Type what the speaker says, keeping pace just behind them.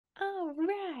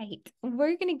right,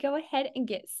 we're going to go ahead and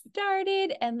get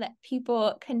started and let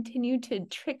people continue to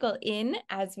trickle in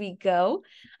as we go.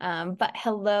 But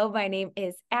hello, my name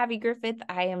is Abby Griffith.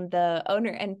 I am the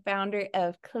owner and founder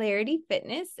of Clarity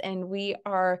Fitness, and we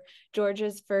are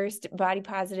Georgia's first body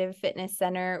positive fitness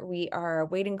center. We are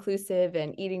weight inclusive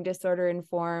and eating disorder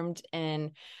informed,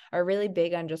 and are really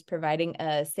big on just providing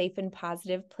a safe and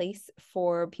positive place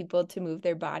for people to move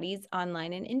their bodies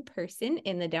online and in person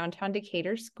in the downtown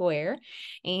Decatur Square.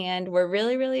 And we're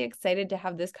really, really excited to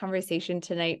have this conversation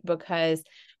tonight because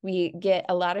we get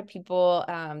a lot of people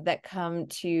that come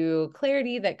to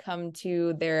Clarity, that come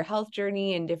to their health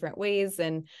journey in different ways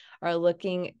and are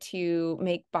looking to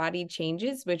make body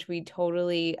changes, which we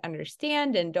totally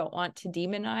understand and don't want to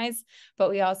demonize. But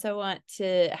we also want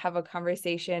to have a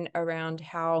conversation around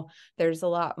how there's a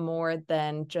lot more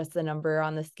than just the number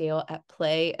on the scale at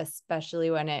play, especially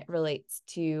when it relates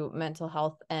to mental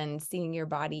health and seeing your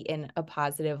body in a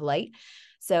positive light.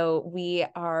 So we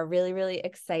are really, really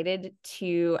excited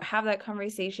to have that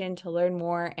conversation, to learn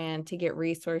more, and to get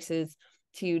resources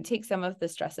to take some of the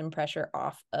stress and pressure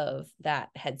off of that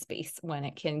headspace when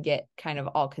it can get kind of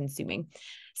all consuming.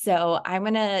 So I'm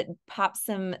going to pop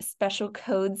some special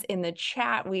codes in the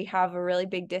chat. We have a really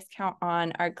big discount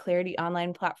on our Clarity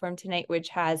online platform tonight, which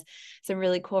has some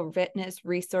really cool fitness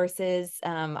resources,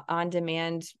 on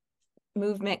demand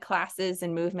movement classes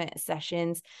and movement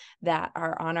sessions that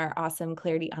are on our awesome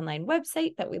Clarity online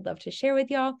website that we'd love to share with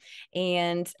y'all.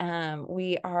 And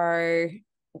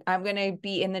I'm going to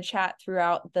be in the chat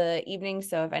throughout the evening.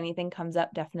 So if anything comes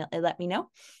up, definitely let me know.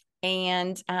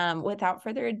 And without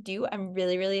further ado, I'm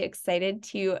really, really excited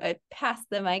to pass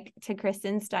the mic to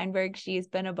Kristin Steinberg. She's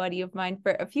been a buddy of mine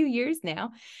for a few years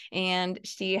now, and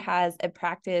she has a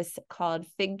practice called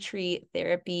Fig Tree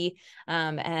Therapy,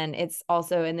 and it's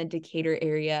also in the Decatur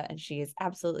area, and she is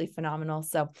absolutely phenomenal.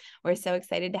 So we're so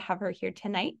excited to have her here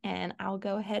tonight, and I'll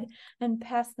go ahead and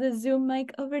pass the Zoom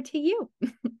mic over to you.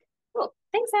 Cool.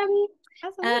 Thanks, Abby.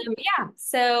 Absolutely. Yeah,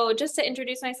 so just to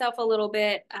introduce myself a little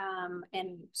bit,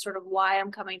 and sort of why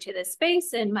I'm coming to this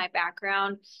space and my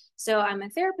background. So I'm a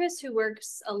therapist who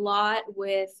works a lot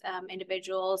with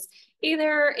individuals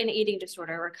either in eating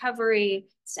disorder recovery,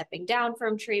 stepping down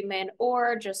from treatment,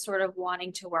 or just sort of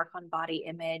wanting to work on body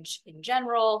image in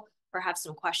general, or have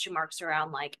some question marks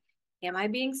around like, am I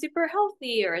being super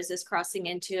healthy, or is this crossing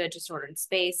into a disordered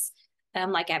space?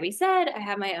 Like Abby said, I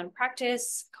have my own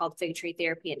practice called Fig Tree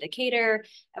Therapy in Decatur.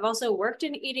 I've also worked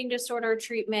in eating disorder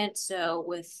treatment, so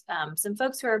with some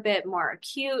folks who are a bit more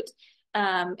acute,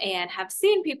 and have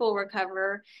seen people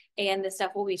recover. And the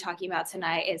stuff we'll be talking about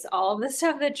tonight is all of the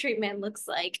stuff that treatment looks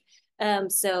like.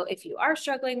 So if you are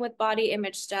struggling with body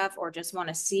image stuff or just want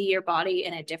to see your body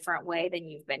in a different way than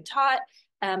you've been taught,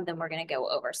 then we're going to go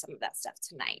over some of that stuff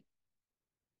tonight.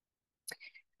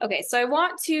 Okay, so I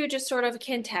want to just sort of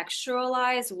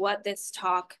contextualize what this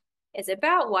talk is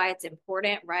about, why it's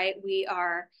important, right? We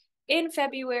are in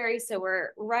February, so we're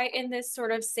right in this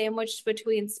sort of sandwiched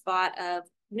between spot of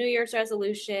New Year's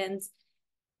resolutions,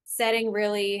 setting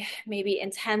really maybe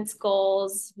intense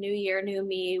goals, new year, new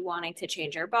me, wanting to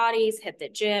change our bodies, hit the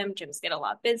gym, gyms get a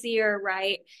lot busier,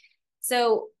 right?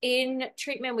 So in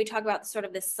treatment, we talk about sort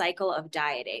of this cycle of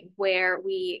dieting where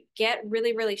we get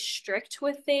really, really strict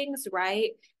with things,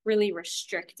 right? Really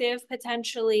restrictive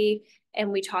potentially.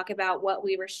 And we talk about what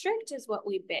we restrict is what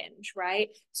we binge, right?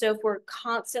 So if we're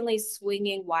constantly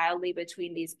swinging wildly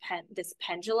between this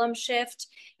pendulum shift,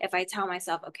 if I tell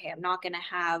myself, okay, I'm not going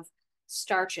to have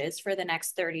starches for the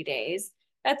next 30 days,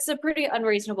 that's a pretty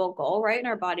unreasonable goal, right? And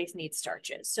our bodies need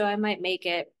starches. So I might make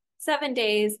it 7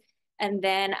 days, and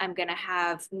then I'm going to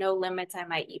have no limits. I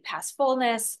might eat past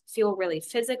fullness, feel really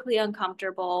physically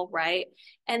uncomfortable, right?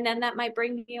 And then that might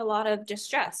bring me a lot of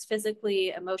distress physically,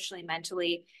 emotionally,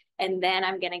 mentally. And then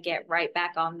I'm going to get right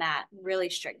back on that really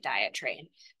strict diet train.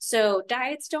 So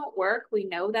diets don't work. We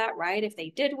know that, right? If they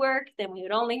did work, then we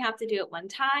would only have to do it one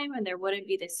time and there wouldn't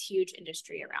be this huge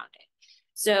industry around it.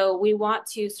 So we want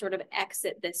to sort of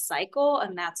exit this cycle,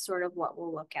 and that's sort of what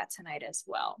we'll look at tonight as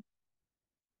well.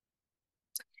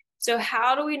 So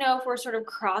how do we know if we're sort of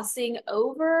crossing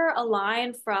over a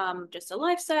line from just a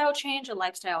lifestyle change, a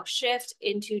lifestyle shift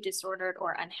into disordered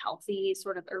or unhealthy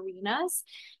sort of arenas?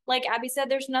 Like Abby said,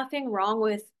 there's nothing wrong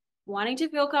with wanting to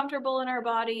feel comfortable in our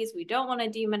bodies. We don't want to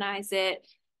demonize it.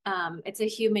 It's a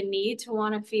human need to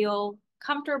want to feel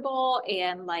comfortable,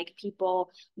 and like people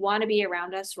want to be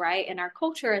around us, right? And our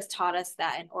culture has taught us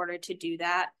that in order to do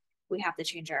that, we have to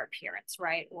change our appearance,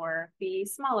 right? Or be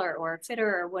smaller or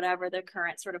fitter or whatever the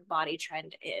current sort of body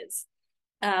trend is.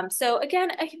 So again,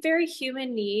 a very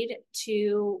human need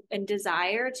to and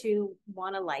desire to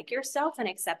want to like yourself and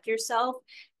accept yourself,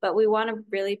 but we want to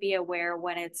really be aware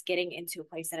when it's getting into a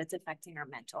place that it's affecting our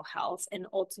mental health and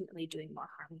ultimately doing more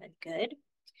harm than good.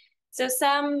 So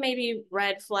some maybe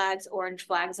red flags, orange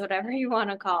flags, whatever you want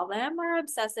to call them, are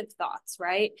obsessive thoughts,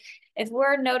 right? If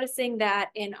we're noticing that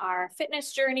in our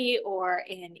fitness journey or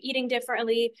in eating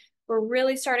differently, we're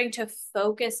really starting to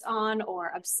focus on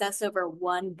or obsess over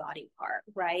one body part,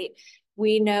 right?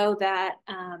 We know that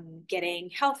getting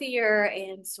healthier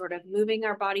and sort of moving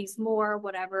our bodies more,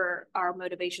 whatever our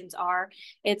motivations are,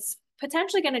 it's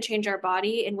potentially going to change our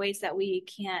body in ways that we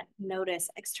can't notice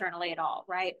externally at all,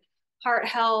 right? Heart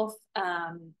health,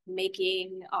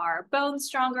 making our bones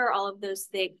stronger, all of those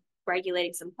things,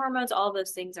 regulating some hormones, all of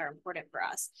those things are important for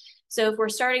us. So if we're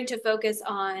starting to focus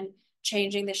on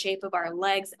changing the shape of our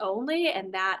legs only,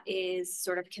 and that is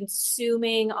sort of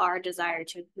consuming our desire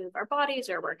to move our bodies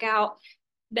or work out,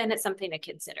 then it's something to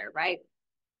consider, right?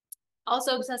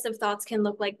 Also, obsessive thoughts can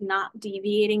look like not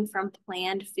deviating from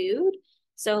planned food.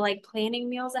 So, like planning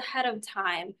meals ahead of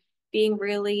time, being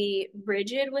really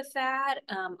rigid with that,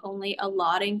 only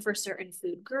allotting for certain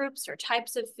food groups or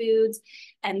types of foods.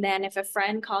 And then if a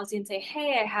friend calls you and say,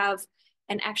 hey, I have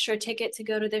an extra ticket to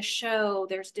go to this show,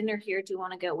 there's dinner here, do you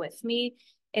want to go with me?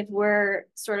 If we're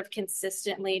sort of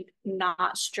consistently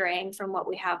not straying from what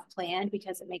we have planned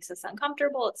because it makes us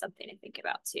uncomfortable, it's something to think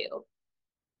about too.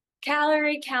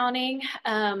 Calorie counting.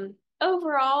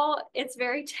 Overall, it's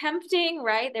very tempting,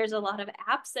 right? There's a lot of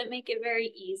apps that make it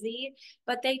very easy,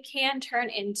 but they can turn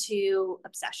into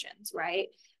obsessions, right?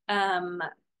 Um,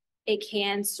 it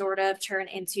can sort of turn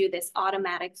into this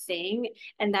automatic thing,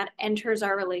 and that enters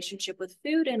our relationship with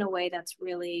food in a way that's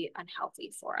really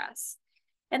unhealthy for us.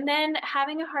 And then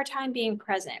having a hard time being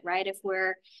present, right? If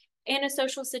we're in a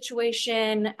social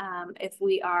situation, if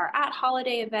we are at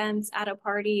holiday events, at a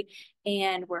party,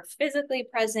 and we're physically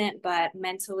present, but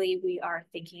mentally we are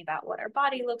thinking about what our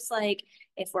body looks like,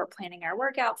 if we're planning our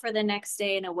workout for the next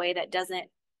day in a way that doesn't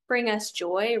bring us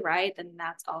joy, right? Then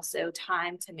that's also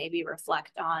time to maybe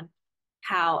reflect on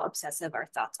how obsessive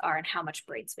our thoughts are and how much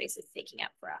brain space it's taking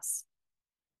up for us.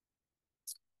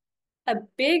 A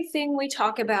big thing we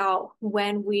talk about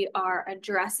when we are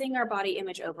addressing our body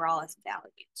image overall is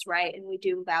values, right? And we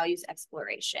do values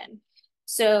exploration.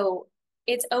 So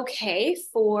it's okay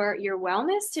for your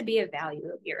wellness to be a value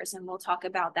of yours. And we'll talk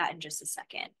about that in just a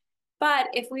second. But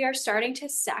if we are starting to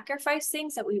sacrifice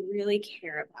things that we really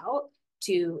care about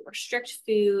to restrict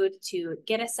food, to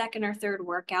get a second or third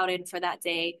workout in for that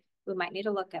day, we might need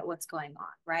to look at what's going on,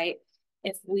 right?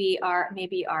 If we are,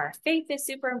 maybe our faith is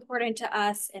super important to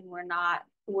us and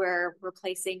we're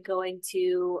replacing going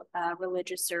to a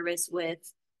religious service with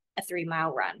a 3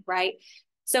 mile run, right?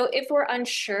 So if we're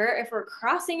unsure, if we're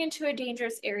crossing into a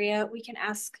dangerous area, we can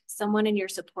ask someone in your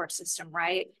support system,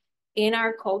 right? In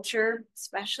our culture,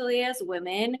 especially as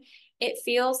women, it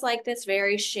feels like this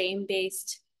very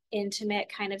shame-based,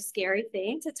 intimate, kind of scary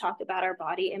thing to talk about our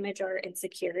body image or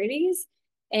insecurities.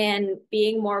 And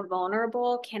being more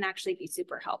vulnerable can actually be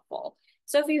super helpful.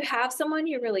 So if you have someone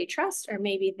you really trust, or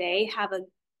maybe they have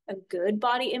a good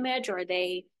body image, or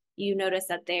you notice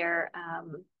that they're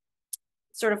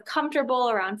sort of comfortable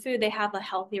around food, they have a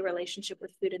healthy relationship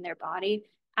with food in their body,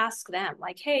 ask them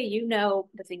like, hey, you know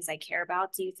the things I care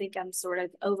about. Do you think I'm sort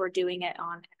of overdoing it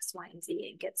on X, Y, and Z,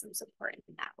 and get some support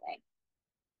in that way?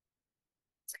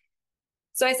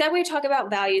 So I said we talk about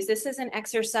values. This is an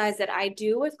exercise that I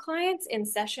do with clients in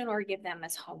session or give them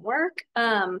as homework.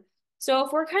 So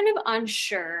if we're kind of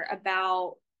unsure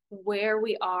about where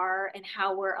we are and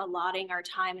how we're allotting our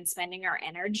time and spending our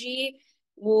energy,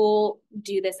 we'll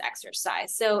do this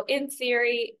exercise. So in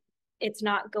theory, it's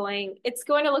going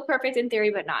to look perfect in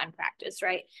theory, but not in practice,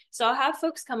 right? So I'll have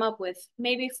folks come up with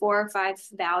maybe 4 or 5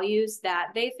 values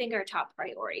that they think are top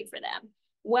priority for them.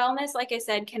 Wellness, like I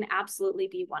said, can absolutely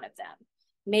be one of them.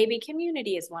 Maybe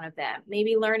community is one of them.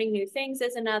 Maybe learning new things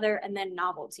is another. And then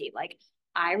novelty. Like,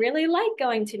 I really like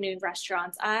going to new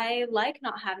restaurants. I like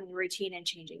not having a routine and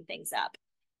changing things up.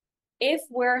 If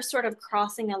we're sort of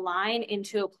crossing a line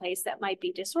into a place that might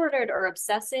be disordered or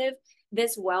obsessive,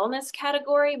 this wellness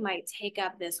category might take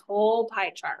up this whole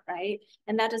pie chart, right?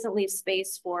 And that doesn't leave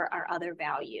space for our other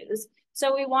values.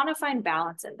 So we want to find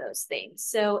balance in those things.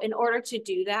 So in order to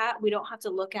do that, we don't have to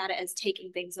look at it as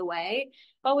taking things away,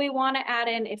 but we want to add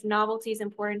in, if novelty is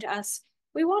important to us,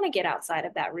 we want to get outside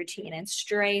of that routine and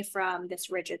stray from this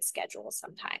rigid schedule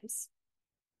sometimes.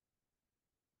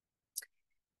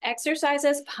 Exercise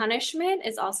as punishment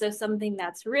is also something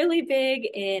that's really big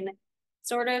in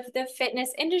sort of the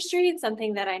fitness industry, and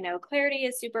something that I know Clarity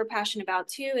is super passionate about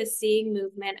too, is seeing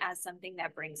movement as something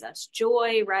that brings us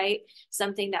joy, right?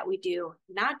 Something that we do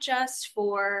not just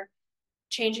for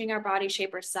changing our body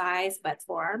shape or size, but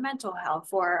for our mental health,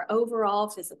 for our overall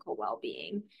physical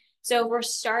well-being. So we're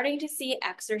starting to see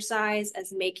exercise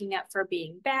as making up for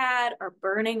being bad or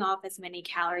burning off as many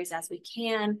calories as we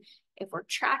can. If we're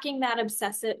tracking that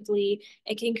obsessively,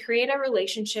 it can create a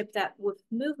relationship that with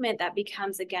movement that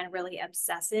becomes, again, really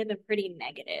obsessive and pretty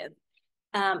negative.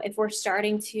 If we're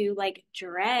starting to like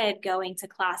dread going to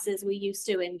classes we used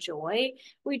to enjoy,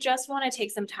 we just want to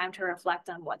take some time to reflect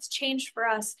on what's changed for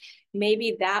us.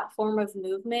 Maybe that form of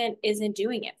movement isn't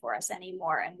doing it for us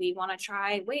anymore, and we want to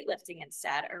try weightlifting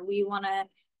instead, or we want to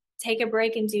take a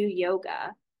break and do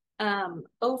yoga.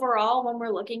 Overall, when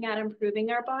we're looking at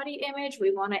improving our body image,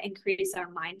 we want to increase our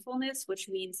mindfulness, which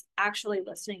means actually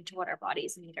listening to what our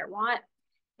bodies need or want.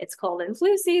 It's cold and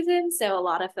flu season, so a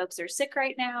lot of folks are sick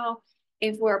right now.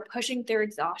 If we're pushing through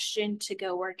exhaustion to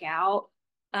go work out,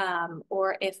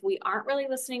 or if we aren't really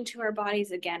listening to our bodies,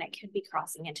 again, it could be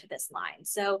crossing into this line.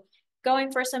 So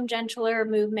going for some gentler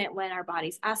movement when our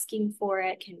body's asking for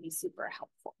it can be super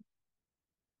helpful.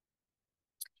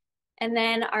 And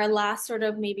then our last sort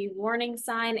of maybe warning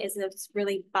sign is this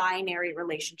really binary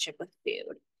relationship with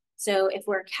food. So if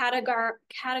we're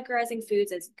categorizing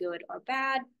foods as good or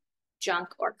bad, junk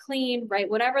or clean, right?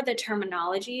 Whatever the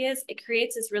terminology is, it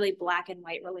creates this really black and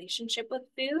white relationship with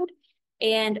food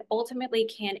and ultimately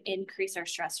can increase our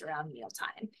stress around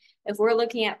mealtime. If we're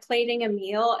looking at plating a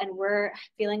meal and we're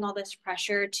feeling all this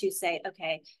pressure to say,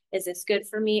 okay, is this good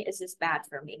for me? Is this bad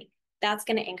for me? That's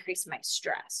going to increase my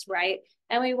stress, right?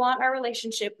 And we want our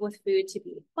relationship with food to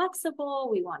be flexible.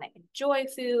 We want to enjoy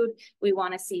food. We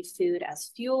want to see food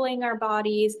as fueling our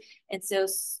bodies. And so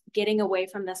getting away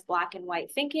from this black and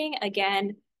white thinking,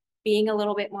 again, being a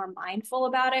little bit more mindful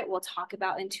about it. We'll talk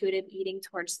about intuitive eating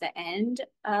towards the end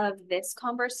of this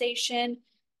conversation,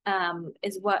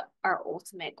 is what our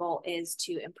ultimate goal is,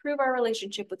 to improve our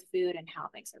relationship with food and how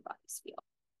it makes our bodies feel.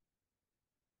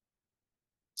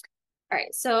 All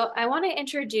right, so I want to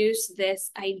introduce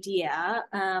this idea.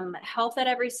 Health at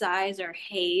every size, or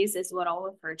HAES is what I'll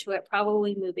refer to it,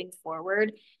 probably moving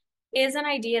forward, is an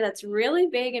idea that's really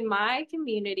big in my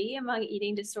community among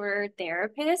eating disorder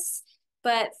therapists,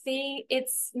 but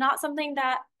it's not something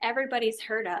that everybody's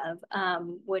heard of,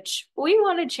 which we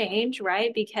want to change,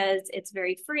 right? Because it's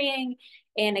very freeing.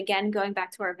 And again, going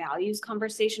back to our values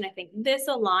conversation, I think this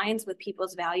aligns with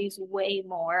people's values way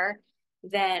more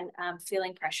than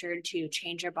feeling pressured to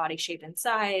change our body shape and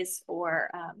size, or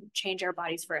change our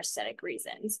bodies for aesthetic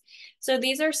reasons. So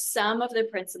these are some of the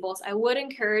principles. I would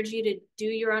encourage you to do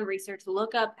your own research,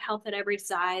 look up health at every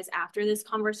size after this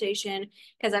conversation,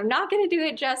 because I'm not going to do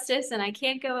it justice and I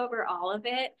can't go over all of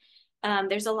it.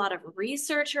 There's a lot of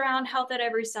research around health at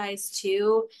every size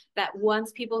too, that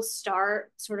once people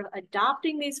start sort of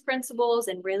adopting these principles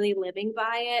and really living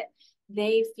by it,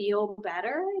 they feel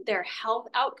better, their health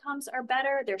outcomes are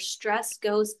better, their stress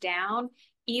goes down,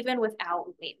 even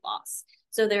without weight loss.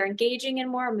 So they're engaging in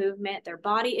more movement, their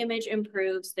body image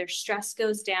improves, their stress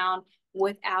goes down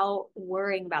without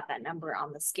worrying about that number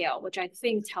on the scale, which I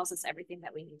think tells us everything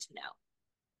that we need to know.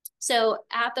 So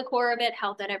at the core of it,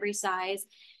 health at every size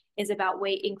is about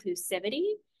weight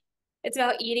inclusivity. It's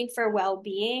about eating for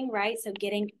well-being, right? So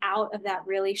getting out of that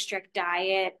really strict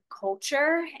diet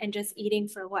culture and just eating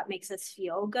for what makes us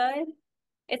feel good.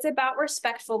 It's about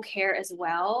respectful care as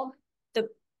well.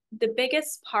 The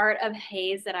biggest part of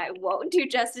HAES that I won't do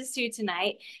justice to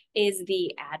tonight is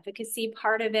the advocacy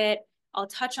part of it. I'll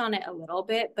touch on it a little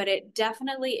bit, but it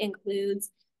definitely includes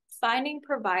finding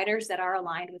providers that are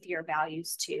aligned with your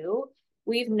values too.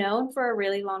 We've known for a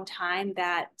really long time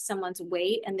that someone's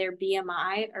weight and their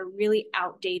BMI are really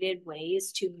outdated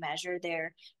ways to measure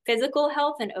their physical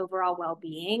health and overall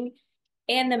well-being.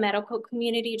 And the medical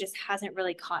community just hasn't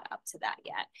really caught up to that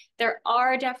yet. There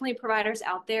are definitely providers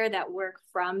out there that work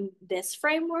from this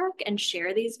framework and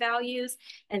share these values.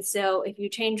 And so if you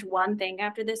change one thing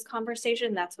after this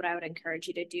conversation, that's what I would encourage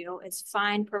you to do, is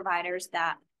find providers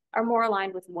that are more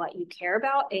aligned with what you care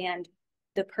about and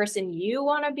the person you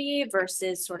want to be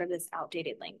versus sort of this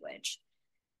outdated language.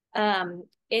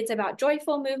 It's about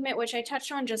joyful movement, which I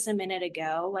touched on just a minute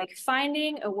ago, like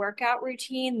finding a workout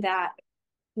routine that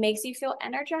makes you feel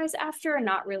energized after and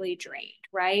not really drained,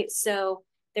 right? So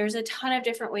there's a ton of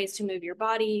different ways to move your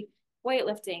body: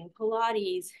 weightlifting,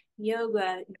 Pilates,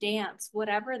 yoga, dance,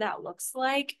 whatever that looks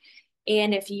like.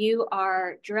 And if you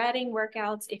are dreading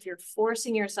workouts, if you're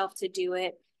forcing yourself to do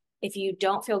it, if you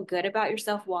don't feel good about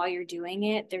yourself while you're doing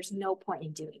it, there's no point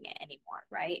in doing it anymore,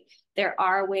 right? There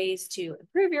are ways to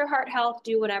improve your heart health,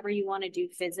 do whatever you want to do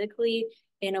physically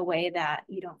in a way that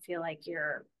you don't feel like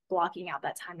you're blocking out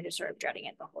that time and just sort of dreading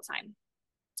it the whole time.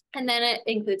 And then it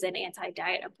includes an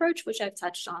anti-diet approach, which I've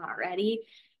touched on already.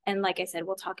 And like I said,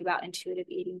 we'll talk about intuitive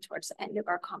eating towards the end of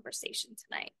our conversation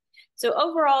tonight. So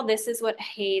overall, this is what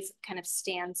HAES kind of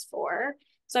stands for.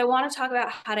 So I want to talk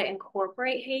about how to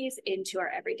incorporate HAES into our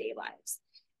everyday lives.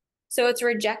 So it's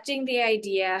rejecting the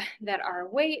idea that our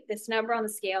weight, this number on the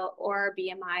scale, or our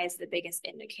BMI is the biggest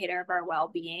indicator of our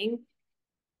well-being.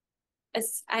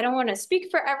 I don't want to speak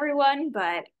for everyone,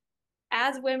 but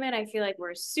as women, I feel like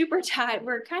we're super tied.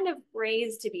 We're kind of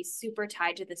raised to be super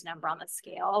tied to this number on the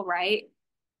scale, right?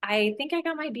 I think I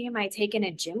got my BMI taken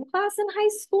in gym class in high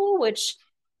school, which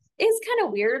is kind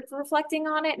of weird reflecting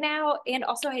on it now. And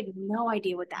also, I had no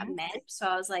idea what that meant. So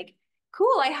I was like,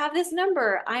 cool, I have this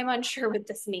number. I'm unsure what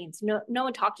this means. No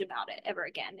one talked about it ever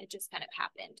again. It just kind of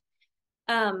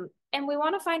happened. And we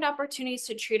want to find opportunities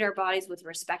to treat our bodies with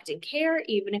respect and care,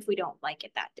 even if we don't like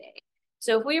it that day.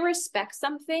 So if we respect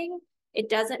something, it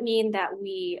doesn't mean that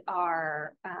we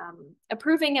are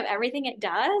approving of everything it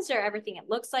does or everything it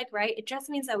looks like, right? It just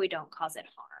means that we don't cause it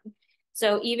harm.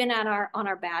 So even on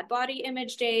our bad body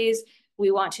image days,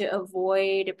 we want to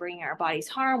avoid bringing our bodies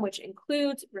harm, which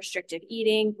includes restrictive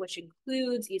eating, which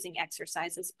includes using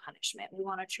exercise as punishment. We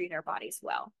want to treat our bodies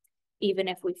well, even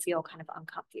if we feel kind of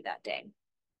uncomfy that day.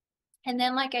 And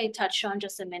then, like I touched on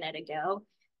just a minute ago,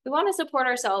 we want to support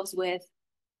ourselves with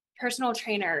personal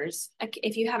trainers.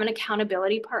 If you have an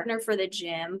accountability partner for the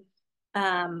gym,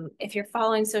 if you're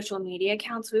following social media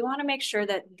accounts, we want to make sure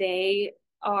that they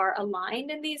are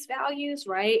aligned in these values,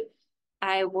 right?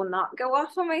 I will not go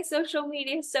off on my social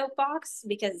media soapbox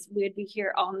because we'd be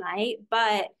here all night,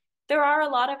 but there are a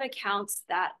lot of accounts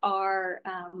that are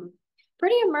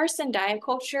pretty immersed in diet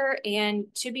culture and,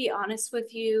 to be honest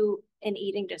with you, an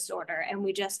eating disorder. And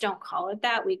we just don't call it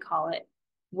that. We call it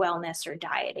wellness or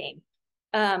dieting.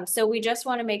 So we just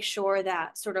want to make sure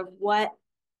that sort of what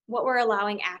we're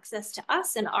allowing access to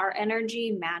us and our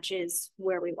energy matches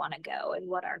where we want to go and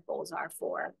what our goals are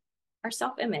for our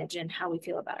self-image and how we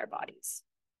feel about our bodies.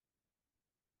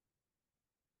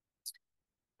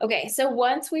 Okay, so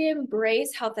once we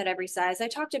embrace health at every size, I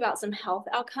talked about some health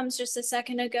outcomes just a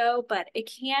second ago, but it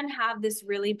can have this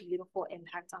really beautiful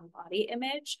impact on body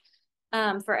image.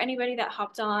 For anybody that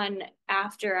hopped on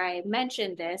after I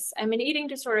mentioned this, I'm an eating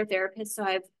disorder therapist, so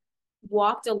I've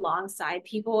walked alongside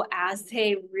people as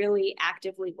they really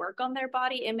actively work on their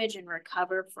body image and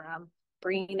recover from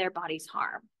bringing their bodies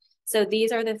harm. So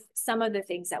these are some of the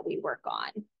things that we work on.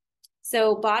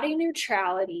 So body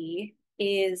neutrality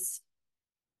is,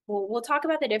 we'll talk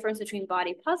about the difference between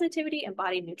body positivity and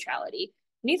body neutrality.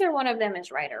 Neither one of them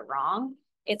is right or wrong.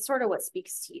 It's sort of what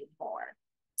speaks to you more.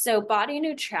 So body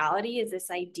neutrality is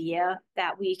this idea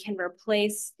that we can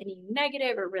replace any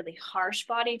negative or really harsh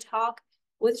body talk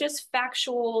with just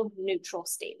factual, neutral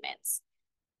statements.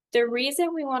 The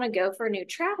reason we want to go for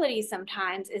neutrality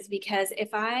sometimes is because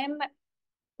if I'm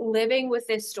living with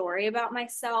this story about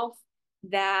myself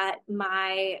that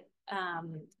my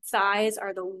thighs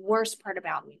are the worst part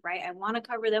about me, right? I want to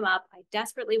cover them up. I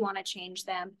desperately want to change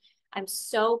them. I'm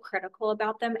so critical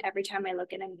about them every time I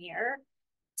look in a mirror.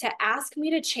 To ask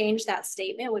me to change that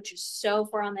statement, which is so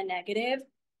far on the negative,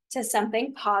 to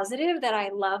something positive that I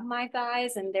love my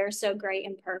thighs and they're so great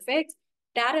and perfect,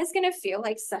 that is going to feel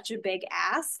like such a big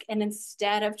ask. And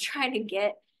instead of trying to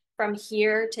get from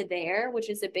here to there, which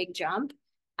is a big jump,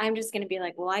 I'm just going to be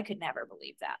like, well, I could never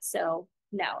believe that. So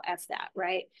no, F that,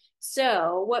 right?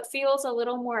 So what feels a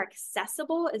little more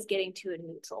accessible is getting to a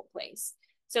neutral place.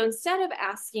 So instead of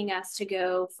asking us to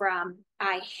go from,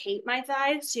 I hate my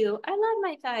thighs, to, I love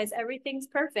my thighs, everything's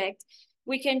perfect,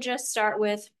 we can just start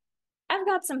with, I've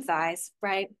got some thighs,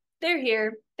 right? They're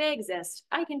here, they exist.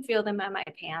 I can feel them on my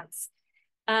pants.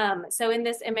 So in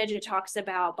this image, it talks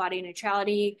about body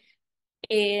neutrality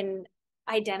in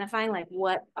identifying like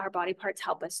what our body parts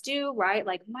help us do, right?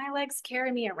 Like my legs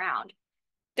carry me around.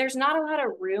 There's not a lot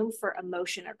of room for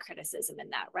emotion or criticism in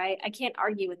that, right? I can't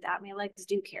argue with that. My legs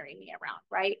do carry me around,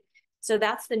 right? So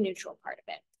that's the neutral part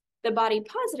of it. The body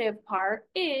positive part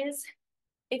is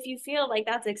if you feel like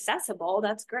that's accessible,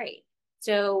 that's great.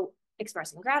 So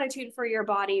expressing gratitude for your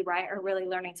body, right? Or really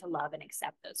learning to love and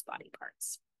accept those body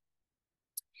parts.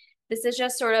 This is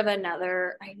just sort of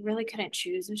another, I really couldn't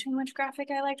choose between which graphic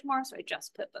I liked more, so I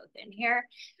just put both in here.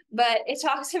 But it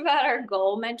talks about our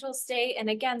goal mental state. And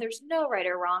again, there's no right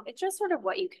or wrong. It's just sort of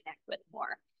what you connect with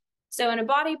more. So in a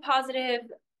body positive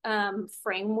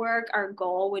framework, our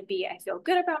goal would be I feel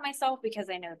good about myself because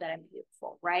I know that I'm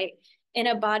beautiful, right? In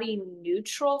a body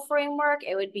neutral framework,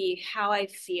 it would be how I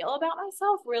feel about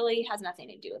myself really has nothing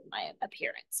to do with my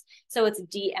appearance. So it's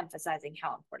de-emphasizing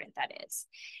how important that is.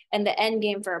 And the end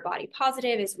game for a body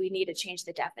positive is we need to change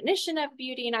the definition of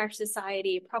beauty in our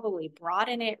society, probably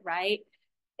broaden it, right?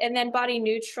 And then body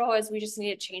neutral is we just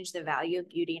need to change the value of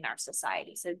beauty in our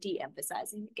society. So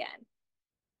de-emphasizing again.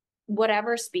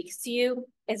 Whatever speaks to you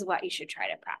is what you should try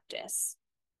to practice.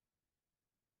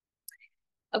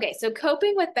 Okay, so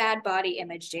coping with bad body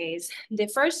image days. The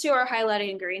first two are highlighted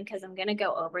in green because I'm going to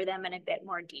go over them in a bit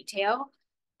more detail.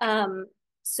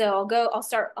 So I'll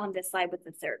start on this slide with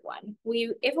the third one.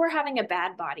 If we're having a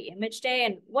bad body image day,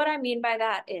 and what I mean by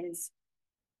that is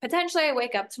potentially I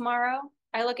wake up tomorrow,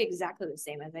 I look exactly the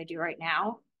same as I do right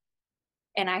now,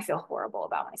 and I feel horrible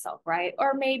about myself, right?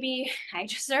 Or maybe I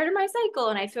just started my cycle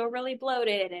and I feel really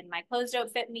bloated and my clothes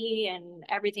don't fit me and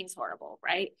everything's horrible,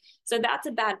 right? So that's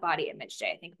a bad body image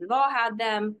day. I think we've all had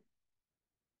them.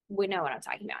 We know what I'm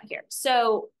talking about here.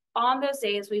 So on those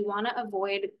days, we want to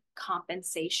avoid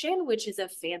compensation, which is a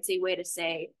fancy way to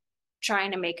say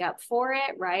trying to make up for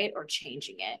it, right? Or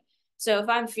changing it. So if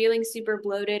I'm feeling super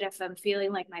bloated, if I'm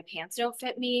feeling like my pants don't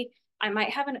fit me, I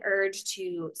might have an urge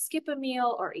to skip a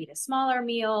meal or eat a smaller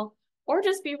meal, or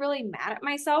just be really mad at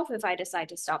myself if I decide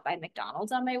to stop by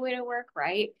McDonald's on my way to work,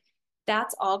 right?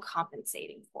 That's all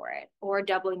compensating for it, or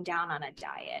doubling down on a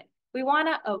diet. We want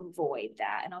to avoid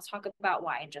that. And I'll talk about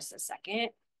why in just a second.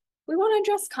 We want to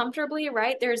dress comfortably,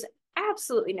 right? There's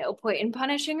absolutely no point in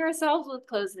punishing ourselves with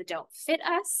clothes that don't fit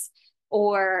us,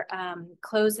 or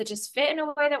clothes that just fit in a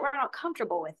way that we're not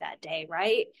comfortable with that day,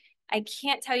 right? I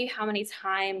can't tell you how many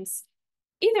times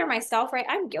either myself, right?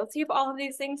 I'm guilty of all of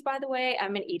these things, by the way.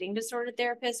 I'm an eating disorder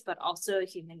therapist, but also a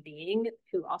human being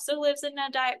who also lives in a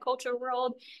diet culture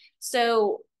world.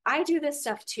 So I do this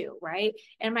stuff too, right?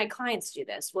 And my clients do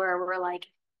this where we're like,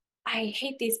 I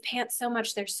hate these pants so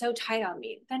much. They're so tight on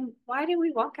me. Then why do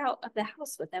we walk out of the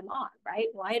house with them on, right?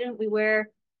 Why don't we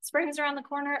wear springs around the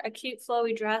corner, a cute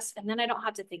flowy dress, and then I don't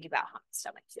have to think about how my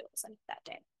stomach feels that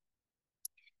day.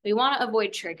 We want to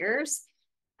avoid triggers.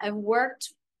 I've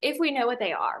worked, if we know what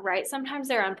they are, right? Sometimes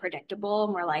they're unpredictable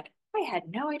and we're like, I had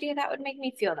no idea that would make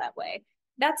me feel that way.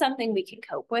 That's something we can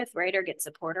cope with, right? Or get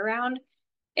support around.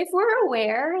 If we're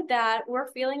aware that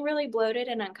we're feeling really bloated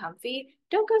and uncomfy,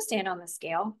 don't go stand on the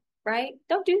scale, right?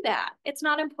 Don't do that. It's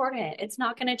not important. It's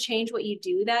not going to change what you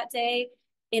do that day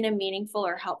in a meaningful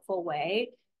or helpful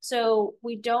way. So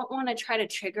we don't want to try to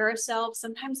trigger ourselves.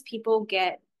 Sometimes people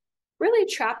get really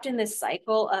trapped in this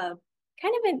cycle of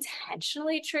kind of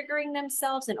intentionally triggering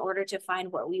themselves in order to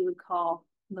find what we would call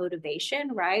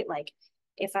motivation, right? Like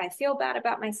if I feel bad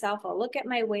about myself, I'll look at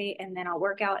my weight and then I'll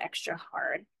work out extra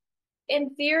hard.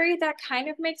 In theory, that kind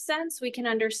of makes sense. We can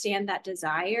understand that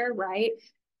desire, right?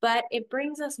 But it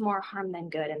brings us more harm than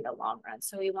good in the long run.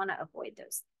 So we want to avoid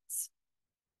those things.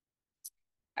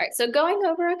 All right, so going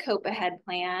over a cope ahead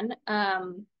plan.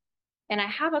 And I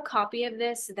have a copy of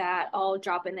this that I'll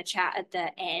drop in the chat at the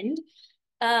end.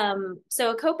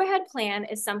 So a cope ahead plan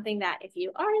is something that if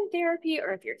you are in therapy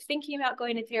or if you're thinking about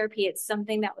going to therapy, it's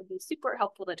something that would be super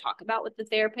helpful to talk about with the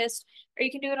therapist, or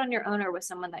you can do it on your own or with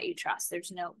someone that you trust.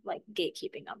 There's no like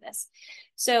gatekeeping on this.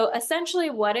 So essentially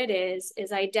what it is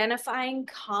identifying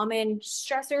common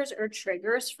stressors or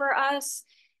triggers for us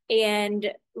and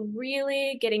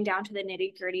really getting down to the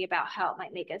nitty-gritty about how it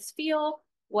might make us feel,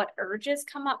 what urges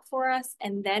come up for us,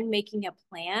 and then making a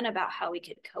plan about how we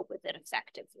could cope with it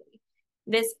effectively.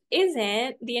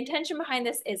 The intention behind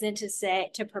this isn't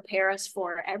to prepare us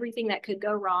for everything that could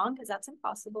go wrong, because that's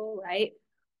impossible, right?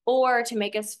 Or to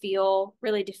make us feel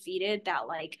really defeated that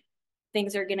like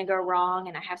things are going to go wrong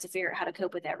and I have to figure out how to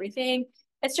cope with everything.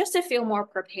 It's just to feel more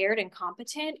prepared and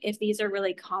competent if these are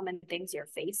really common things you're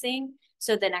facing.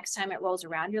 So the next time it rolls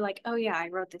around, you're like, oh yeah, I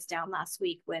wrote this down last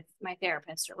week with my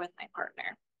therapist or with my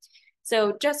partner.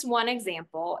 So just one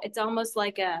example, it's almost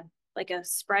like a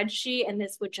spreadsheet, and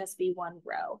this would just be one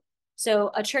row. So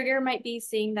a trigger might be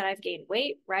seeing that I've gained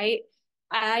weight, right?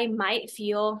 I might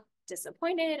feel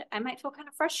disappointed. I might feel kind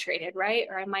of frustrated, right?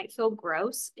 Or I might feel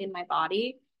gross in my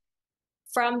body.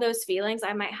 From those feelings,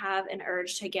 I might have an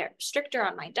urge to get stricter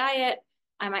on my diet.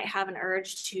 I might have an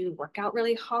urge to work out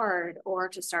really hard or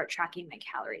to start tracking my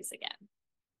calories again.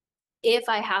 If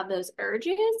I have those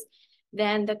urges,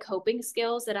 then the coping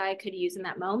skills that I could use in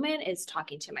that moment is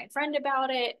talking to my friend about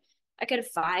it. I could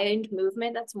find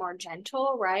movement that's more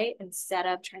gentle, right? Instead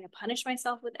of trying to punish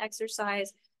myself with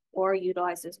exercise or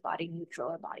utilize those body neutral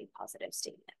or body positive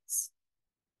statements.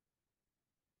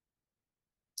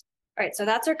 All right, so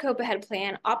that's our cope ahead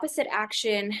plan. Opposite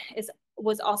action is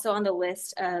was also on the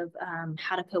list of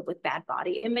how to cope with bad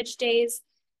body image days.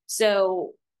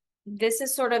 So this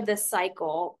is sort of the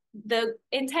cycle. The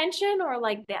intention or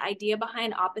like the idea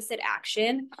behind opposite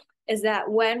action is that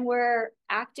when we're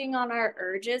acting on our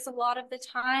urges a lot of the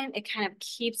time, it kind of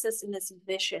keeps us in this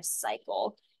vicious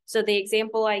cycle. So the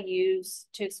example I use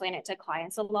to explain it to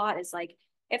clients a lot is like,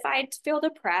 if I feel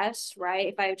depressed, right?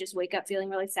 If I just wake up feeling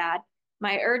really sad,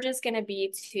 my urge is going to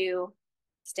be to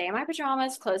stay in my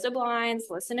pajamas, close the blinds,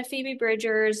 listen to Phoebe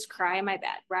Bridgers, cry in my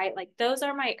bed, right? Like those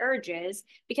are my urges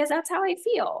because that's how I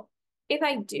feel. If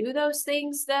I do those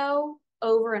things though,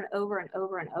 over and over and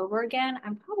over and over again,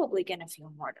 I'm probably going to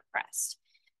feel more depressed.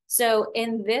 So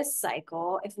in this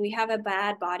cycle, if we have a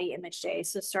bad body image day,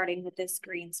 so starting with this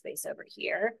green space over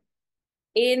here,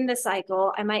 in the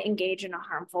cycle, I might engage in a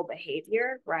harmful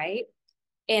behavior, right?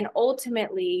 And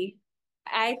ultimately,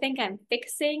 I think I'm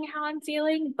fixing how I'm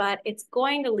feeling, but it's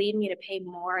going to lead me to pay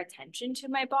more attention to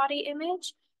my body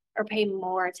image or pay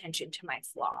more attention to my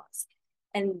flaws.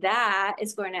 And that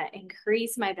is going to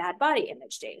increase my bad body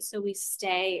image days. So we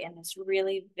stay in this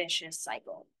really vicious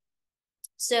cycle.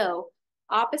 So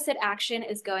opposite action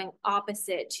is going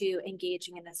opposite to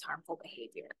engaging in this harmful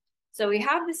behavior. So we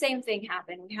have the same thing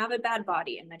happen. We have a bad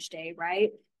body image day,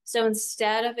 right? So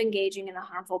instead of engaging in the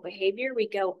harmful behavior, we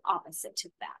go opposite to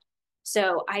that.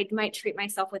 So I might treat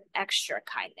myself with extra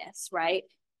kindness, right?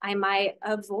 I might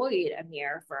avoid a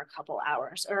mirror for a couple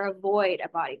hours or avoid a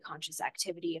body conscious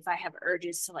activity if I have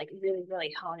urges to like really,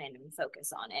 really hone in and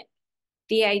focus on it.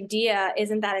 The idea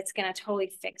isn't that it's going to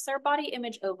totally fix our body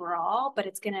image overall, but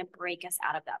it's going to break us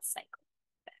out of that cycle.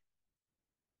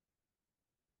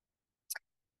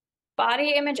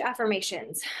 Body image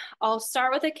affirmations. I'll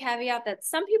start with a caveat that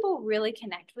some people really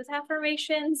connect with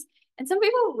affirmations and some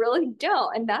people really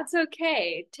don't, and that's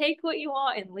okay. Take what you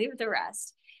want and leave the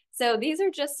rest. So these are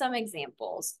just some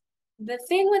examples. The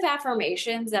thing with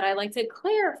affirmations that I like to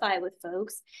clarify with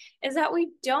folks is that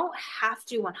we don't have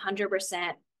to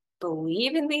 100%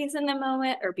 believe in these in the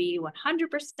moment or be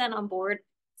 100% on board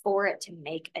for it to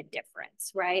make a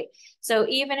difference, right? So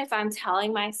even if I'm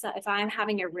telling myself, if I'm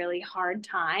having a really hard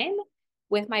time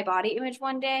with my body image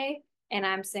one day and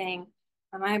I'm saying,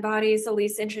 my body is the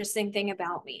least interesting thing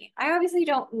about me, I obviously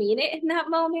don't mean it in that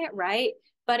moment, right?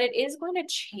 But it is going to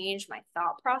change my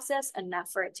thought process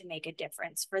enough for it to make a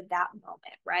difference for that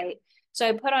moment, right? So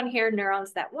I put on here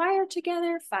neurons that wire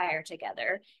together, fire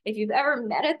together. If you've ever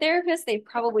met a therapist, they've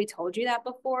probably told you that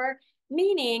before,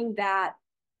 meaning that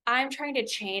I'm trying to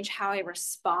change how I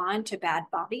respond to bad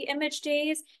body image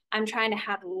days. I'm trying to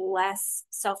have less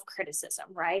self-criticism,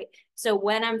 right? So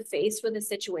when I'm faced with a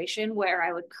situation where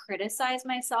I would criticize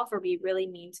myself or be really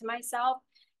mean to myself,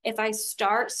 if I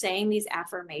start saying these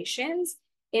affirmations,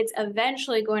 it's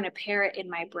eventually going to pair it in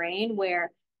my brain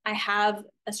where I have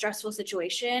a stressful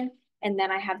situation and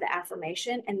then I have the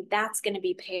affirmation, and that's going to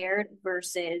be paired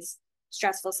versus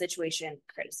stressful situation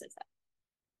criticism.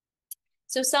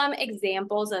 So some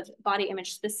examples of body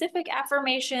image specific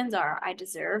affirmations are, I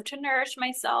deserve to nourish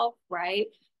myself, right?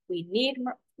 We need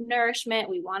nourishment.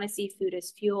 We want to see food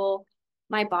as fuel.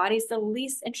 My body's the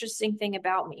least interesting thing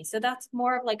about me. So that's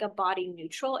more of like a body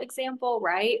neutral example,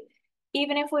 right?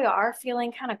 Even if we are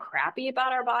feeling kind of crappy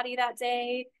about our body that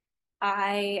day,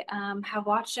 I have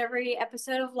watched every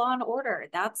episode of Law and Order.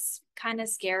 That's kind of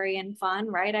scary and fun,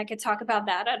 right? I could talk about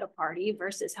that at a party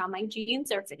versus how my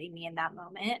jeans are fitting me in that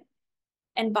moment.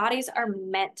 And bodies are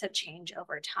meant to change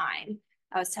over time.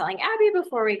 I was telling Abby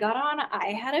before we got on,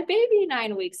 I had a baby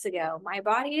 9 weeks ago. My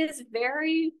body is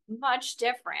very much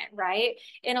different, right?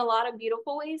 In a lot of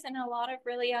beautiful ways and a lot of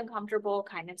really uncomfortable,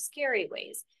 kind of scary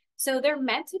ways. So they're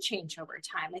meant to change over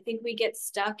time. I think we get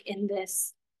stuck in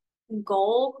this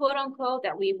goal, quote unquote,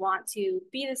 that we want to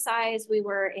be the size we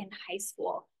were in high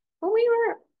school when we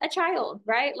were a child,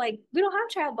 right? Like we don't have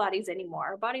child bodies anymore.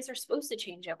 Our bodies are supposed to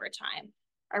change over time.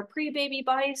 Our pre-baby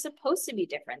body is supposed to be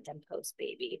different than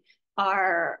post-baby.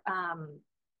 Our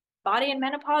body in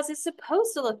menopause is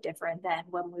supposed to look different than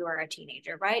when we were a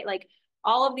teenager, right? Like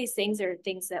all of these things are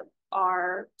things that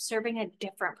are serving a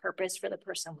different purpose for the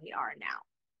person we are now.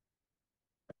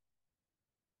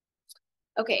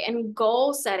 Okay, and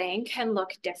goal setting can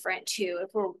look different too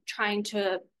if we're trying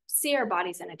to see our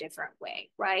bodies in a different way,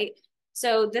 right?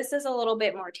 So this is a little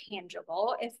bit more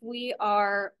tangible. If we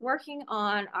are working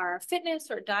on our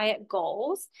fitness or diet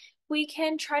goals, we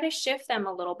can try to shift them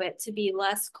a little bit to be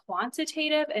less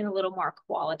quantitative and a little more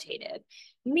qualitative.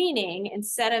 Meaning,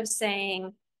 instead of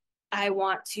saying, I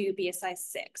want to be a size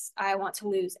 6, I want to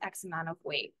lose X amount of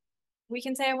weight, we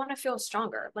can say, I want to feel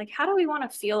stronger. Like, how do we want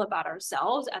to feel about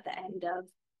ourselves at the end of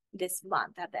this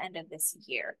month, at the end of this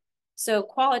year? So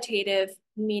qualitative,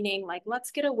 meaning like,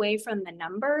 let's get away from the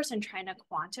numbers and trying to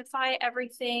quantify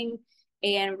everything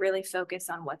and really focus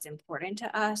on what's important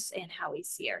to us and how we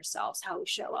see ourselves, how we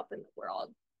show up in the world.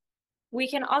 We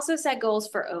can also set goals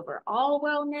for overall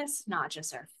wellness, not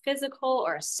just our physical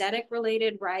or aesthetic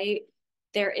related, right?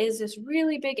 There is this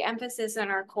really big emphasis in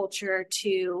our culture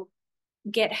to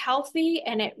get healthy,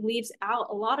 and it leaves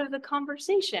out a lot of the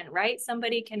conversation, right?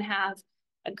 Somebody can have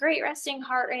a great resting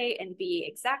heart rate and be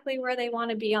exactly where they want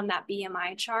to be on that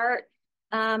BMI chart,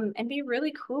 and be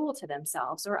really cruel to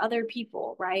themselves or other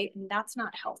people, right? And that's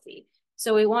not healthy.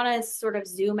 So we want to sort of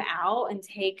zoom out and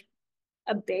take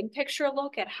a big picture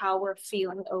look at how we're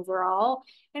feeling overall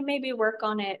and maybe work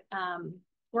on it,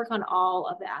 work on all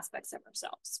of the aspects of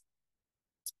ourselves.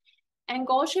 And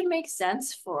goals should make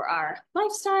sense for our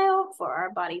lifestyle, for our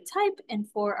body type, and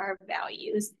for our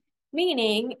values.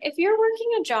 Meaning, if you're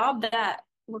working a job that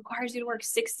requires you to work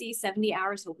 60, 70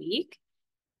 hours a week,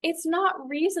 it's not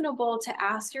reasonable to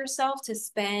ask yourself to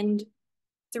spend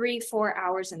 3, 4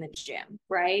 hours in the gym,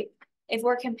 right? If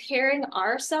we're comparing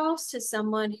ourselves to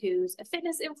someone who's a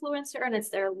fitness influencer and it's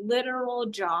their literal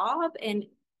job and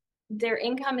their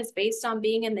income is based on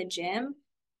being in the gym,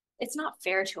 it's not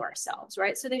fair to ourselves,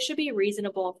 right? So they should be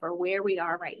reasonable for where we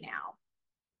are right now.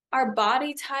 Our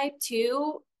body type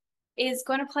too is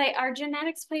going to play, our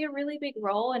genetics play a really big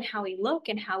role in how we look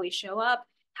and how we show up,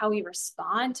 how we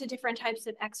respond to different types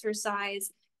of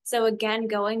exercise. So again,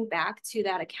 going back to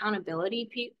that accountability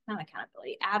piece, not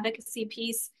accountability, advocacy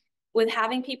piece, with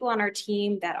having people on our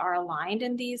team that are aligned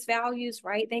in these values,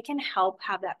 right? They can help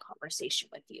have that conversation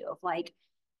with you of like,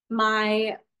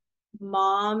 my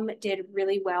mom did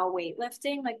really well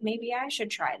weightlifting, like maybe I should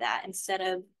try that instead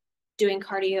of doing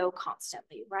cardio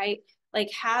constantly, right? Like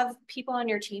have people on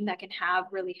your team that can have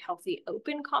really healthy,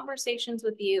 open conversations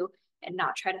with you and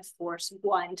not try to force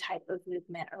one type of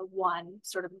movement or one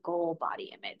sort of goal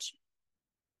body image.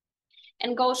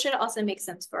 And goals should also make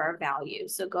sense for our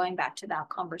values. So going back to that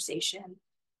conversation,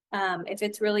 if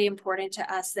it's really important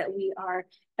to us that we are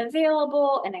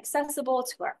available and accessible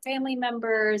to our family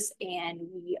members and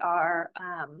we are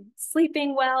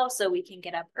sleeping well so we can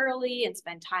get up early and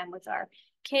spend time with our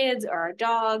kids or our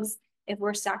dogs, if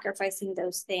we're sacrificing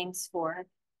those things for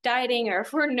dieting or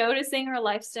if we're noticing our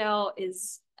lifestyle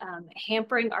is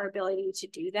hampering our ability to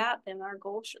do that, then our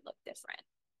goals should look different.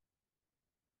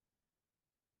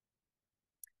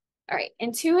 All right,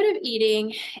 intuitive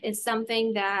eating is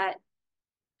something that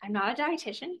I'm not a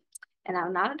dietitian and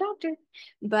I'm not a doctor,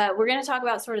 but we're going to talk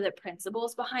about sort of the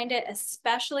principles behind it,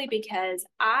 especially because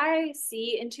I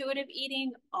see intuitive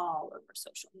eating all over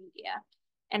social media.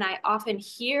 And I often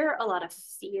hear a lot of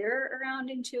fear around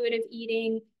intuitive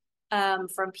eating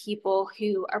from people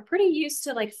who are pretty used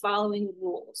to like following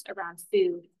rules around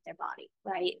food, their body,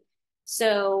 right?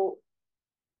 So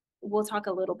we'll talk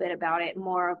a little bit about it,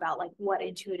 more about like what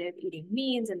intuitive eating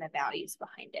means and the values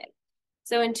behind it.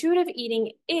 So intuitive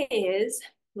eating is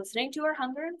listening to our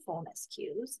hunger and fullness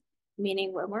cues,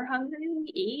 meaning when we're hungry,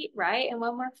 we eat, right? And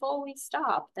when we're full, we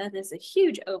stop. That is a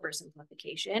huge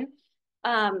oversimplification.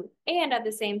 And at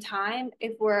the same time,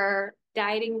 if we're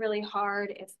dieting really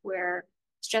hard, if we're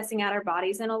stressing out our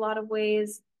bodies in a lot of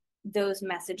ways, those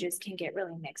messages can get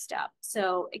really mixed up.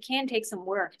 So it can take some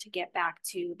work to get back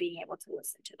to being able to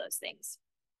listen to those things.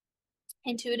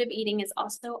 Intuitive eating is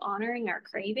also honoring our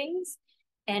cravings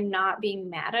and not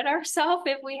being mad at ourselves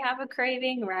if we have a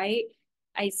craving, right?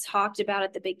 I talked about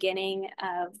at the beginning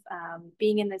of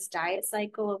being in this diet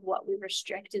cycle of what we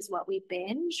restrict is what we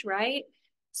binge, right?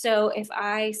 So if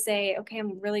I say, okay,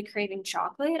 I'm really craving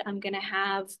chocolate, I'm going to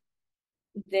have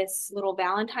this little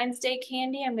Valentine's Day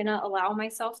candy. I'm going to allow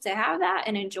myself to have that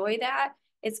and enjoy that.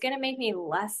 It's going to make me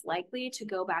less likely to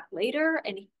go back later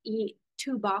and eat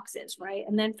 2 boxes, right?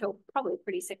 And then feel probably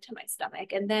pretty sick to my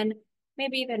stomach and then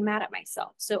maybe even mad at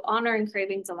myself. So honoring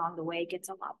cravings along the way gets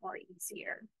a lot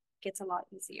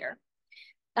easier.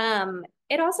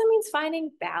 It also means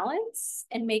finding balance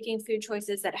and making food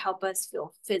choices that help us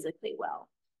feel physically well.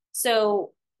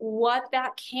 So what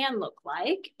that can look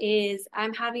like is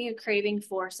I'm having a craving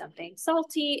for something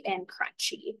salty and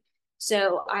crunchy.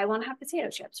 So I want to have potato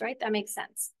chips, right? That makes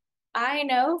sense. I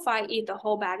know if I eat the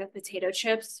whole bag of potato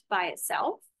chips by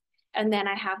itself, and then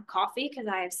I have coffee because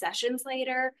I have sessions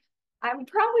later, I'm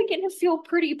probably going to feel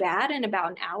pretty bad in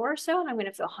about an hour or so, and I'm going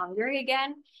to feel hungry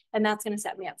again, and that's going to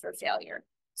set me up for failure.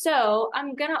 So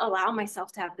I'm going to allow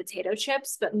myself to have potato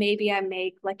chips, but maybe I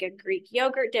make like a Greek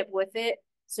yogurt dip with it.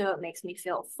 So it makes me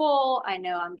feel full. I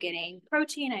know I'm getting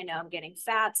protein. I know I'm getting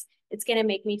fats. It's going to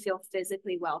make me feel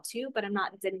physically well too, but I'm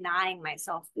not denying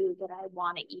myself food that I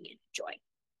want to eat and enjoy.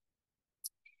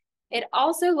 It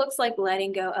also looks like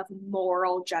letting go of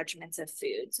moral judgments of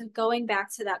food. So going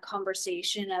back to that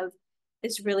conversation of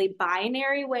this really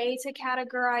binary way to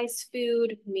categorize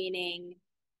food, meaning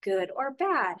good or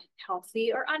bad,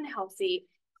 healthy or unhealthy,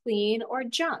 clean or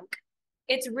junk.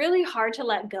 It's really hard to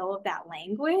let go of that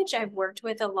language. I've worked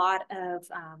with a lot of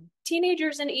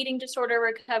teenagers in eating disorder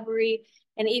recovery,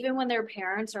 and even when their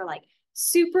parents are like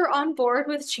super on board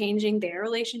with changing their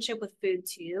relationship with food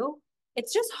too,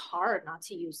 it's just hard not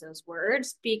to use those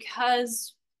words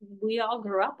because we all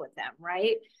grew up with them,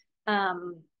 right?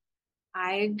 Um,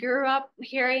 I grew up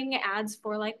hearing ads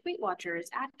for like Weight Watchers,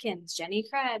 Atkins, Jenny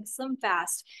Craig, Slim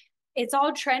Fast. It's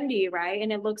all trendy, right?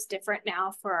 And it looks different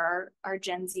now for our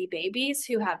Gen Z babies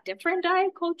who have different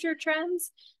diet culture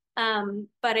trends.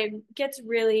 But we get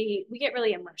really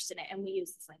immersed in it and we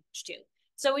use this language too.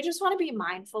 So we just want to be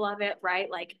mindful of it, right?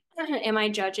 Like, am I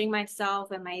judging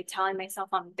myself? Am I telling myself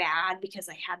I'm bad because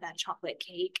I had that chocolate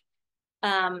cake?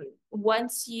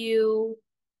 Once you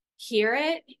hear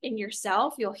it in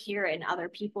yourself, you'll hear it in other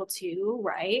people too,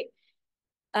 right?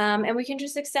 And we can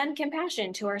just extend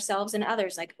compassion to ourselves and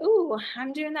others. Like, oh,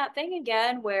 I'm doing that thing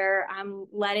again where I'm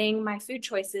letting my food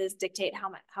choices dictate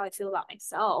how I feel about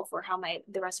myself or how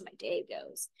the rest of my day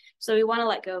goes. So we want to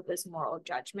let go of those moral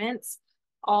judgments.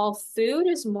 All food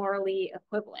is morally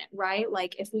equivalent, right?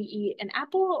 Like if we eat an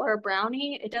apple or a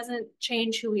brownie, it doesn't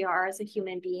change who we are as a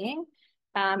human being.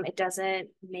 It doesn't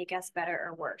make us better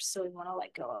or worse. So we want to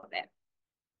let go of it.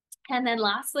 And then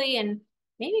lastly, and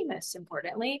maybe most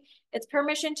importantly, it's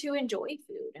permission to enjoy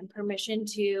food and permission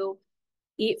to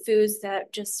eat foods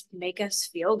that just make us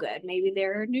feel good. Maybe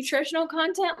their nutritional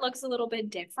content looks a little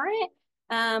bit different,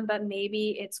 but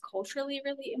maybe it's culturally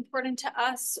really important to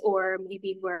us, or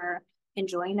maybe we're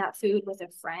enjoying that food with a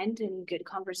friend and good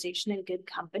conversation and good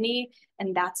company,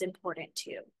 and that's important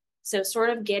too. So sort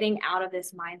of getting out of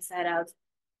this mindset of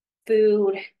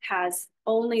food has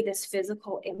only this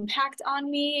physical impact on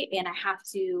me and I have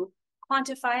to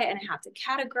quantify it and I have to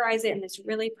categorize it in this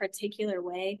really particular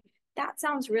way. That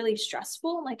sounds really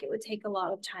stressful, like it would take a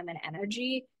lot of time and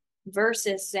energy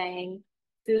versus saying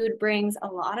food brings a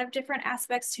lot of different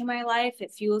aspects to my life.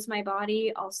 It fuels my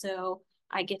body. Also,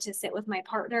 I get to sit with my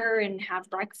partner and have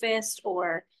breakfast,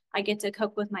 or I get to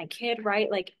cook with my kid, right?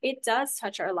 Like it does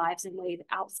touch our lives in ways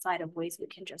outside of ways we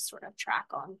can just sort of track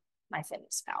on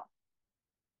MyFitnessPal.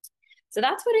 So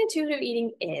that's what intuitive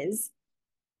eating is.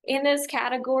 In this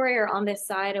category or on this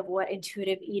side of what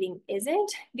intuitive eating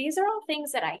isn't, these are all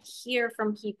things that I hear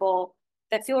from people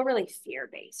that feel really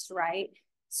fear-based, right?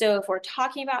 So if we're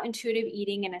talking about intuitive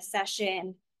eating in a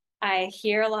session, I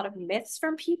hear a lot of myths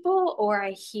from people, or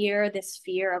I hear this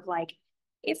fear of like,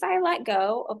 if I let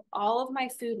go of all of my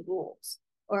food rules,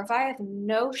 or if I have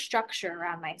no structure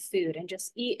around my food and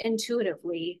just eat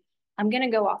intuitively, I'm going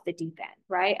to go off the deep end,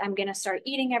 right? I'm going to start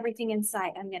eating everything in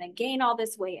sight. I'm going to gain all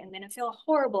this weight. I'm going to feel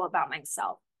horrible about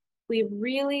myself. We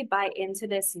really buy into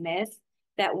this myth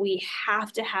that we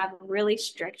have to have really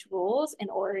strict rules in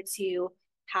order to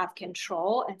have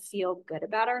control and feel good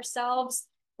about ourselves,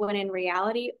 when in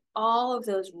reality, all of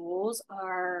those rules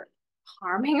are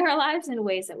harming our lives in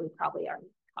ways that we probably aren't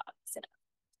cognizant of.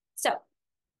 So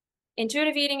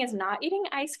intuitive eating is not eating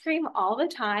ice cream all the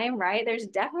time, right? There's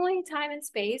definitely time and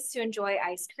space to enjoy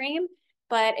ice cream.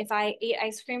 But if I ate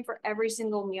ice cream for every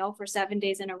single meal for 7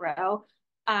 days in a row,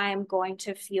 I'm going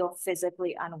to feel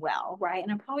physically unwell, right?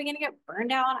 And I'm probably going to get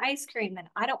burned out on ice cream. And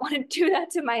I don't want to do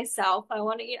that to myself. I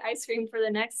want to eat ice cream for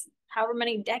the next however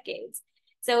many decades.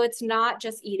 So it's not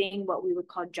just eating what we would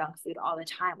call junk food all the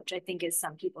time, which I think is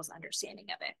some people's understanding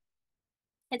of it.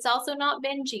 It's also not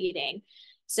binge eating.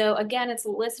 So again, it's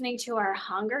listening to our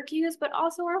hunger cues, but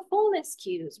also our fullness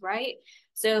cues, right?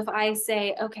 So if I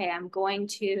say, okay, I'm going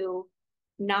to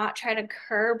not try to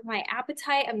curb my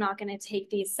appetite, I'm not going to take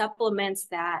these supplements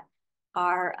that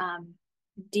are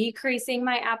decreasing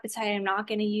my appetite, I'm not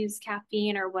going to use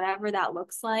caffeine or whatever that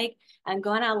looks like. I'm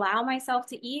going to allow myself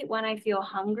to eat when I feel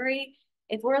hungry.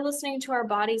 If we're listening to our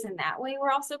bodies in that way,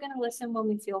 we're also going to listen when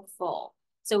we feel full.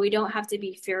 So we don't have to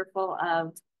be fearful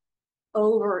of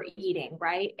overeating,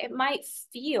 right? It might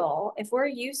feel, if we're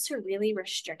used to really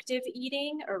restrictive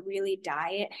eating or really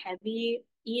diet heavy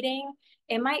eating,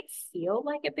 it might feel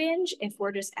like a binge if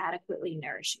we're just adequately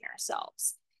nourishing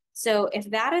ourselves. So if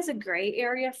that is a gray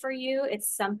area for you,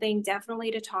 it's something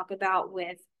definitely to talk about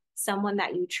with someone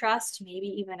that you trust, maybe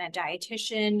even a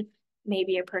dietitian,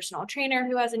 maybe a personal trainer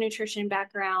who has a nutrition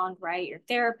background, right? Your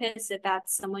therapist, if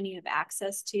that's someone you have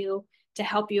access to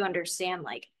help you understand,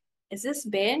 like, is this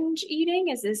binge eating?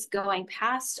 Is this going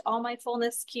past all my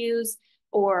fullness cues?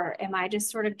 Or am I just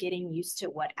sort of getting used to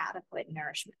what adequate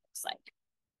nourishment looks like?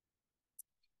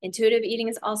 Intuitive eating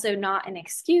is also not an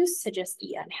excuse to just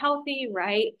eat unhealthy,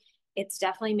 right? It's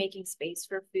definitely making space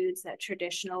for foods that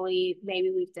traditionally maybe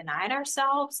we've denied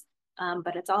ourselves,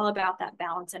 but it's all about that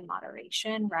balance and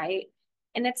moderation, right?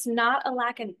 And it's not a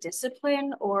lack of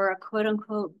discipline or a quote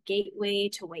unquote gateway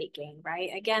to weight gain, right?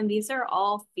 Again, these are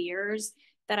all fears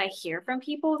that I hear from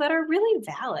people that are really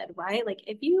valid, right? Like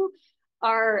if you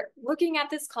are looking at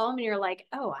this column and you're like,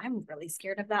 oh, I'm really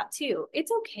scared of that too.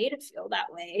 It's okay to feel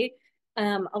that way.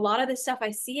 A lot of the stuff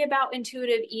I see about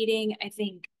intuitive eating, I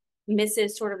think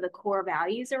misses sort of the core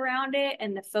values around it.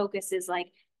 And the focus is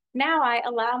like, now I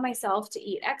allow myself to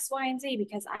eat X, Y, and Z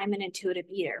because I'm an intuitive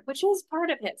eater, which is part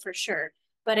of it for sure.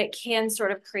 But it can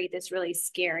sort of create this really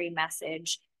scary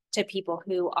message to people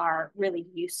who are really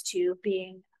used to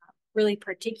being really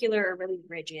particular or really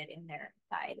rigid in their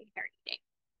dieting or eating.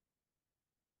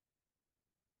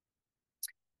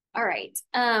 All right.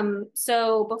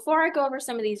 So before I go over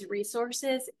some of these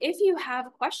resources, if you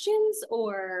have questions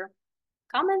or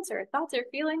comments or thoughts or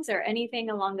feelings or anything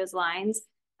along those lines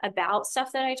about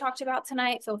stuff that I talked about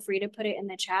tonight, feel free to put it in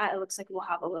the chat. It looks like we'll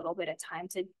have a little bit of time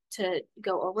to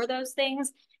go over those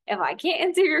things. If I can't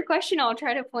answer your question, I'll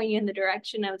try to point you in the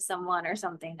direction of someone or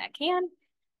something that can.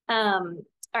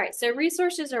 All right, so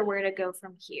resources are where to go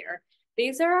from here.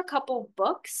 These are a couple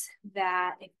books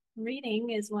that, if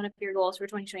reading is one of your goals for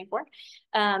 2024,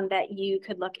 that you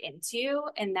could look into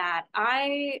and that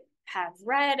I have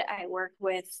read. I work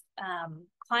with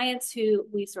clients who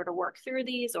we sort of work through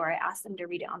these, or I ask them to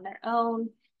read it on their own.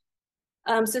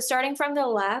 So starting from the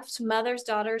left, Mothers,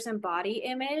 Daughters, and Body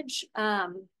Image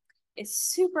is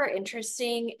super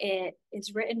interesting. It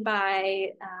is written by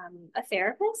a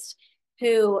therapist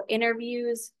who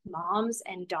interviews moms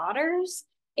and daughters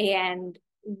and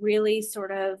really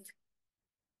sort of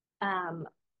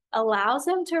allows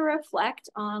them to reflect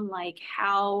on like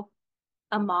how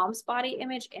a mom's body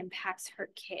image impacts her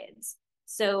kids.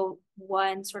 So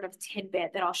one sort of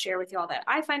tidbit that I'll share with you all that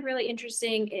I find really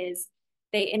interesting is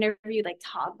they interview like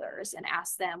toddlers and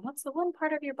ask them, what's the one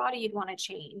part of your body you'd want to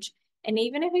change? And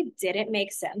even if it didn't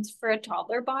make sense for a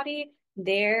toddler body,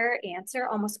 their answer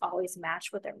almost always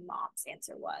matched what their mom's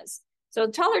answer was. So a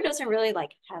toddler doesn't really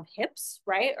like have hips,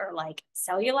 right? Or like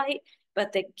cellulite,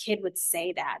 but the kid would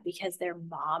say that because their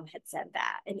mom had said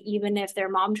that. And even if their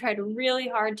mom tried really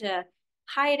hard to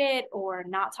hide it or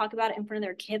not talk about it in front of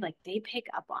their kid, like they pick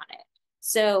up on it.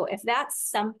 So if that's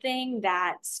something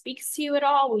that speaks to you at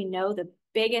all, we know the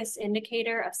biggest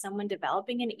indicator of someone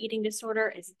developing an eating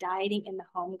disorder is dieting in the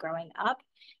home growing up.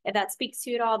 If that speaks to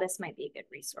you at all, this might be a good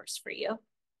resource for you.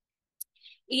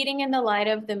 Eating in the Light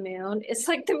of the Moon is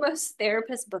like the most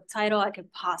therapist book title I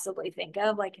could possibly think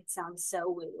of. Like it sounds so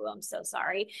woo-woo, I'm so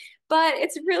sorry. But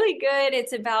it's really good.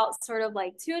 It's about sort of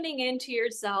like tuning into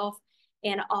yourself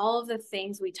and all of the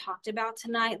things we talked about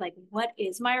tonight. Like what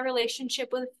is my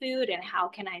relationship with food and how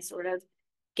can I sort of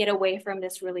get away from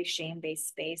this really shame-based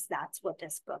space? That's what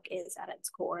this book is at its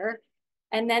core.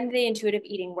 And then the Intuitive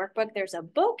Eating Workbook, there's a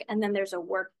book and then there's a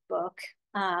workbook.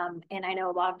 And I know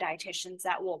a lot of dietitians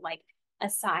that will like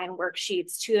assign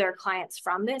worksheets to their clients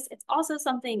from this. It's also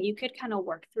something you could kind of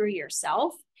work through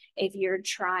yourself if you're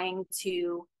trying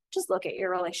to just look at your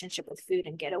relationship with food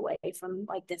and get away from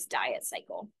like this diet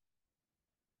cycle.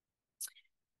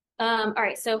 All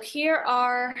right, so here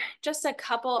are just a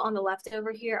couple on the left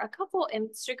over here, a couple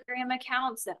Instagram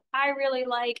accounts that I really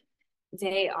like.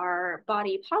 They are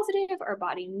body positive or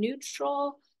body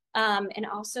neutral, and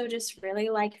also just really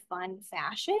like fun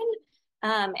fashion.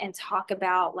 And talk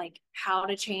about like how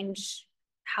to change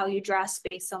how you dress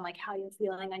based on like how you're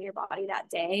feeling on your body that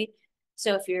day.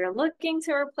 So if you're looking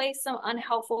to replace some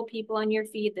unhelpful people on your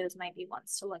feed, those might be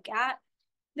ones to look at.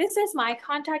 This is my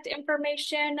contact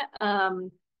information.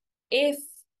 If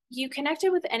you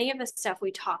connected with any of the stuff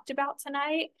we talked about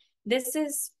tonight, this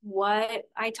is what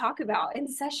I talk about in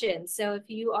sessions. So if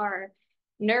you are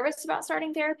nervous about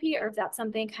starting therapy, or if that's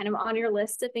something kind of on your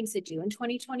list of things to do in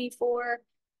 2024,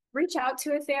 reach out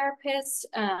to a therapist.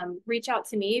 Reach out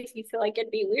to me if you feel like it'd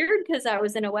be weird because I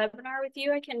was in a webinar with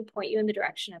you. I can point you in the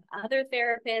direction of other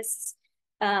therapists.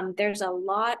 There's a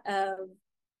lot of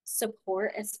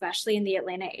support, especially in the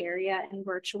Atlanta area and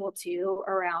virtual too,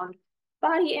 around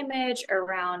body image,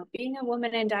 around being a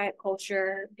woman in diet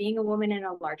culture, being a woman in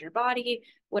a larger body,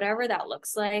 whatever that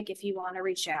looks like. If you want to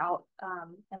reach out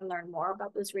and learn more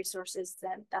about those resources,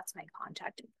 then that's my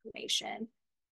contact information.